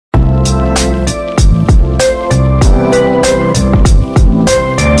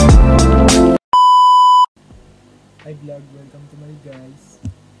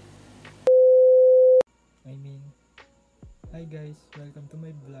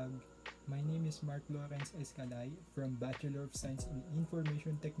vlog. My name is Mark Lawrence Escalay from Bachelor of Science in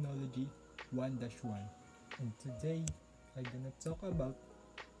Information Technology 1-1. And today, I'm gonna talk about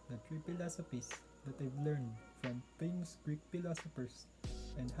the three philosophies that I've learned from famous Greek philosophers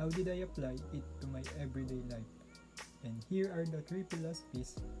and how did I apply it to my everyday life. And here are the three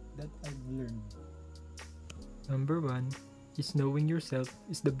philosophies that I've learned. Number 1 is knowing yourself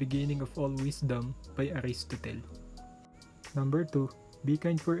is the beginning of all wisdom by Aristotle. Number 2, be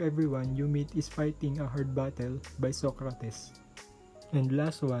kind for everyone you meet is fighting a hard battle by Socrates. And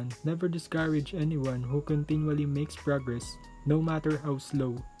last one, never discourage anyone who continually makes progress, no matter how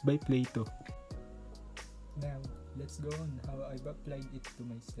slow, by Plato. Now, let's go on how I've applied it to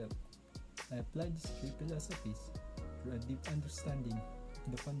myself. I applied these three philosophies through a deep understanding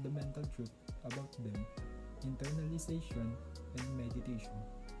of the fundamental truth about them, internalization, and meditation,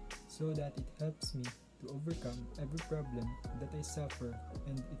 so that it helps me to overcome every problem that I suffer,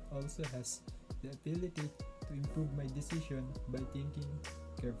 and it also has the ability to improve my decision by thinking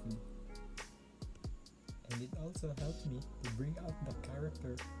carefully. And it also helps me to bring out the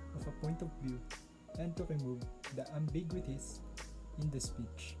character of a point of view and to remove the ambiguities in the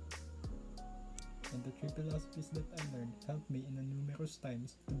speech. And the three philosophies that I learned helped me in numerous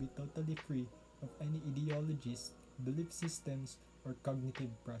times to be totally free of any ideologies, belief systems, or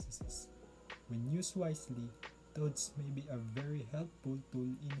cognitive processes. When used wisely, thoughts may be a very helpful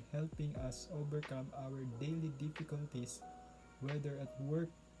tool in helping us overcome our daily difficulties, whether at work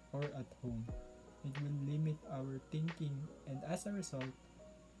or at home. It will limit our thinking and as a result,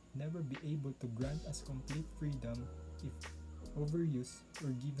 never be able to grant us complete freedom if overused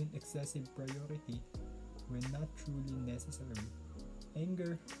or given excessive priority when not truly necessary.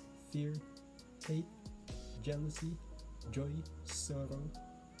 Anger, fear, hate, jealousy, joy, sorrow,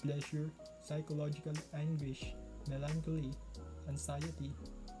 pleasure, psychological anguish, melancholy, anxiety,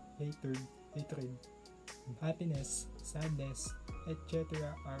 hatred, happiness, sadness,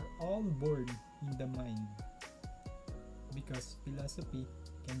 etc. are all born in the mind. Because philosophy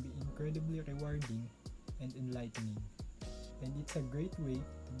can be incredibly rewarding and enlightening. And it's a great way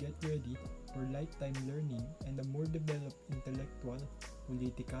to get ready for lifetime learning and a more developed intellectual,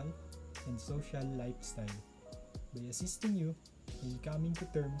 political, and social lifestyle. By assisting you in coming to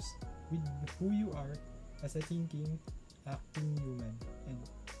terms with who you are as a thinking, acting human, and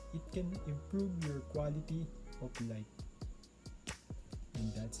it can improve your quality of life.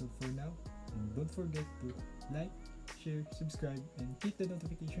 And that's all for now, and don't forget to like, share, subscribe, and hit the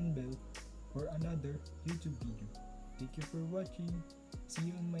notification bell for another YouTube video. Thank you for watching. See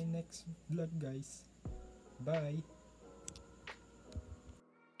you on my next vlog, guys. Bye!